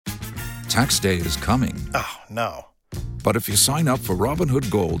Tax day is coming. Oh, no. But if you sign up for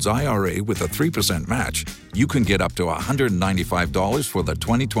Robinhood Gold's IRA with a 3% match, you can get up to $195 for the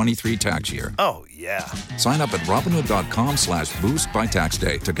 2023 tax year. Oh, yeah. Sign up at Robinhood.com/boost by tax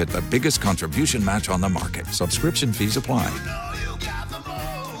day to get the biggest contribution match on the market. Subscription fees apply.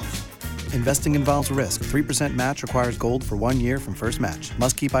 Investing involves risk. 3% match requires gold for 1 year from first match.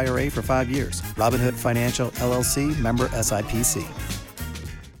 Must keep IRA for 5 years. Robinhood Financial, LLC, member SIPC.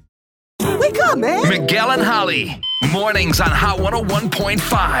 Wake up, man. Miguel and Holly. Mornings on Hot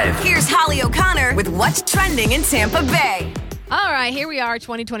 101.5. Here's Holly O'Connor with what's trending in Tampa Bay. All right, here we are,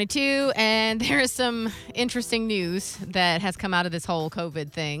 2022, and there is some interesting news that has come out of this whole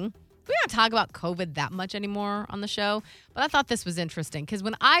COVID thing. We don't talk about COVID that much anymore on the show, but I thought this was interesting because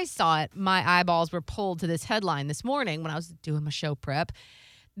when I saw it, my eyeballs were pulled to this headline this morning when I was doing my show prep.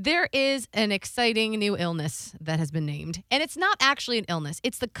 There is an exciting new illness that has been named, and it's not actually an illness.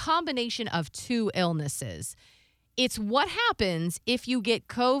 It's the combination of two illnesses. It's what happens if you get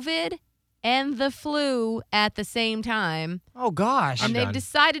COVID and the flu at the same time. Oh, gosh. And they've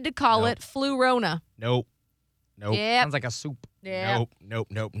decided to call it Flurona. Nope. Yep. Sounds like a soup. Yeah. Nope.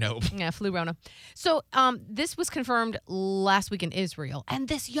 Yeah, Flurona. So this was confirmed last week in Israel, and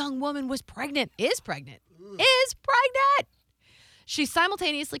this young woman was pregnant. Is pregnant. She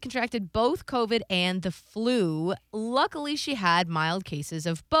simultaneously contracted both COVID and the flu. Luckily, she had mild cases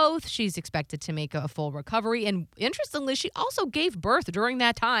of both. She's expected to make a full recovery. And interestingly, she also gave birth during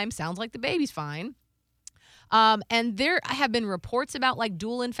that time. Sounds like the baby's fine. And there have been reports about like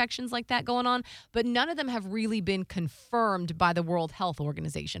dual infections like that going on, but none of them have really been confirmed by the World Health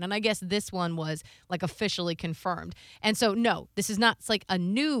Organization. And I guess this one was like officially confirmed. And so, no, this is not like a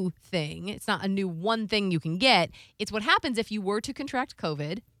new thing. It's not a new one thing you can get. It's what happens if you were to contract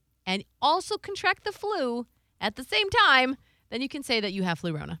COVID and also contract the flu at the same time, then you can say that you have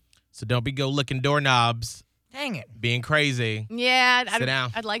Flurona. So don't be licking doorknobs. Dang it. Being crazy. Yeah, Sit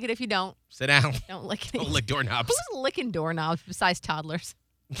down. I'd like it if you don't. Sit down. Don't lick it. Don't lick doorknobs. Who's licking doorknobs besides toddlers?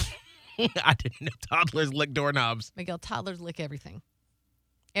 I didn't know toddlers lick doorknobs. Miguel, toddlers lick everything.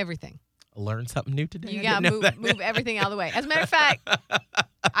 Everything. I learned something new today. You got to move everything out of the way. As a matter of fact,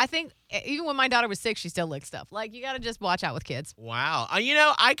 I think even when my daughter was 6, she still licked stuff. Like, you got to just watch out with kids. Wow.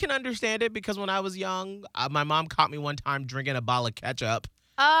 I can understand it because when I was young, my mom caught me one time drinking a bottle of ketchup.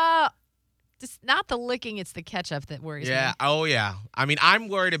 Just not the licking, it's the ketchup that worries me. Yeah. Oh, yeah. I mean, I'm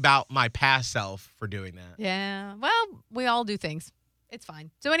worried about my past self for doing that. Yeah. Well, we all do things. It's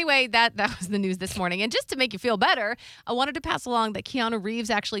fine. So anyway, that was the news this morning. And just to make you feel better, I wanted to pass along that Keanu Reeves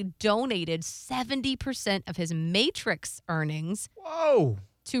actually donated 70% of his Matrix earnings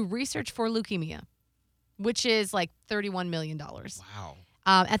to research for leukemia, which is like $31 million. Wow.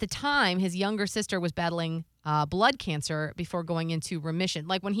 At the time, his younger sister was battling blood cancer before going into remission.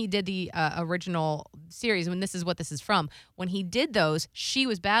 Like when he did the original series, when this is what this is from, when he did those, she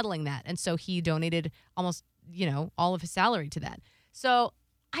was battling that. And so he donated almost, all of his salary to that. So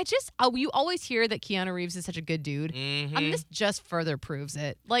you always hear that Keanu Reeves is such a good dude. Mm-hmm. I mean, this just further proves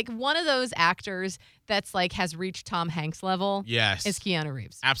it. Like one of those actors that's like has reached Tom Hanks level. Yes. Is Keanu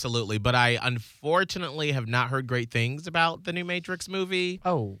Reeves. Absolutely. But I unfortunately have not heard great things about the new Matrix movie.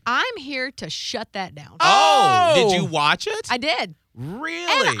 Oh. I'm here to shut that down. Oh! Did you watch it? I did.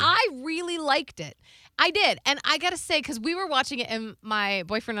 Really? And I really liked it. I did. And I got to say, because we were watching it and my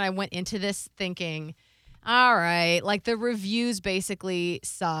boyfriend and I went into this thinking, all right, like the reviews basically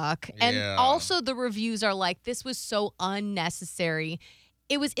suck. And also the reviews are like, this was so unnecessary.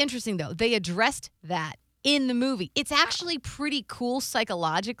 It was interesting, though. They addressed that in the movie. It's actually pretty cool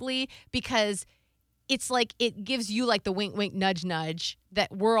psychologically because it's like it gives you like the wink, wink, nudge, nudge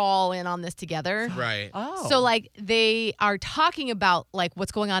that we're all in on this together. Right. Oh. So like they are talking about like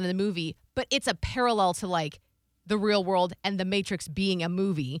what's going on in the movie, but it's a parallel to like the real world and the Matrix being a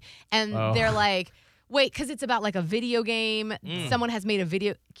movie. And they're like, wait, because it's about like a video game. Someone has made a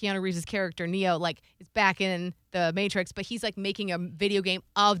video. Keanu Reeves' character, Neo, like is back in the Matrix, but he's like making a video game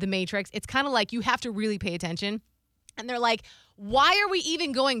of the Matrix. It's kind of like you have to really pay attention. And they're like, why are we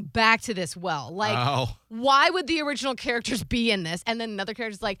even going back to this well? Like, why would the original characters be in this? And then another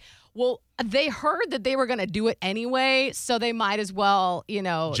character's like, well, they heard that they were going to do it anyway, so they might as well,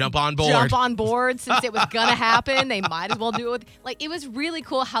 jump on board since it was going to happen. They might as well do it. Like, it was really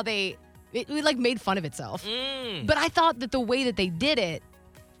cool how it like made fun of itself. But I thought that the way that they did it,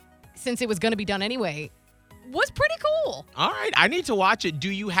 since it was going to be done anyway, was pretty cool. All right. I need to watch it. Do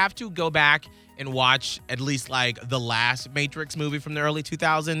you have to go back and watch at least like the last Matrix movie from the early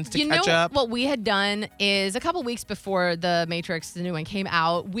 2000s to catch up? What we had done is a couple weeks before the Matrix, the new one, came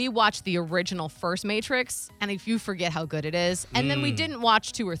out, we watched the original first Matrix, and if you forget how good it is, and then we didn't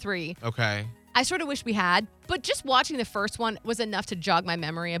watch 2 or 3. Okay. I sort of wish we had, but just watching the first one was enough to jog my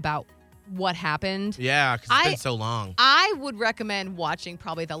memory about what happened. Yeah, because it's been so long. I would recommend watching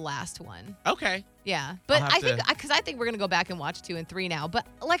probably the last one. Okay. Yeah, but I think we're going to go back and watch 2 and 3 now. But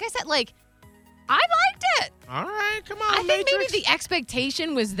like I said, I liked it. All right, come on, I think Matrix. maybe the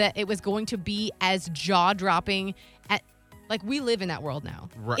expectation was that it was going to be as jaw-dropping we live in that world now.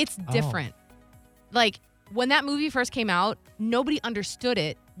 Right. It's different. When that movie first came out, nobody understood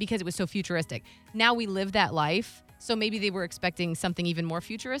it because it was so futuristic. Now we live that life, so maybe they were expecting something even more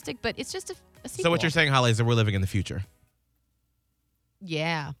futuristic, but it's just a sequel. So what you're saying, Holly, is that we're living in the future.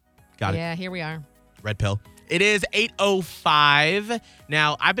 Yeah. Got it. Yeah, here we are. Red pill. It is 8:05.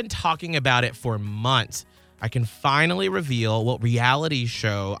 Now, I've been talking about it for months. I can finally reveal what reality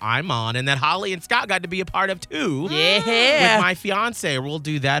show I'm on and that Holly and Scott got to be a part of too. Yeah. With my fiance. We'll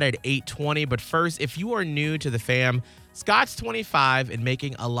do that at 8:20. But first, if you are new to the fam, Scott's 25 and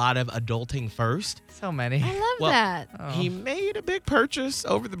making a lot of adulting first. So many. I love that. He made a big purchase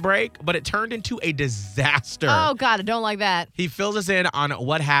over the break, but it turned into a disaster. Oh, God, I don't like that. He fills us in on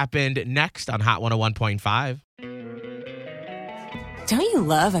what happened next on Hot 101.5. Don't you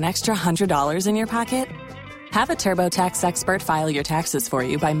love an extra $100 in your pocket? Have a TurboTax expert file your taxes for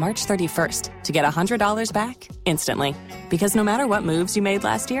you by March 31st to get $100 back instantly. Because no matter what moves you made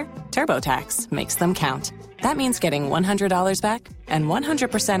last year, TurboTax makes them count. That means getting $100 back and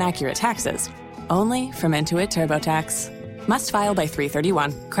 100% accurate taxes, only from Intuit TurboTax. Must file by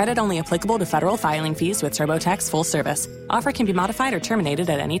 3/31. Credit only applicable to federal filing fees with TurboTax full service. Offer can be modified or terminated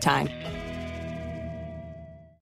at any time.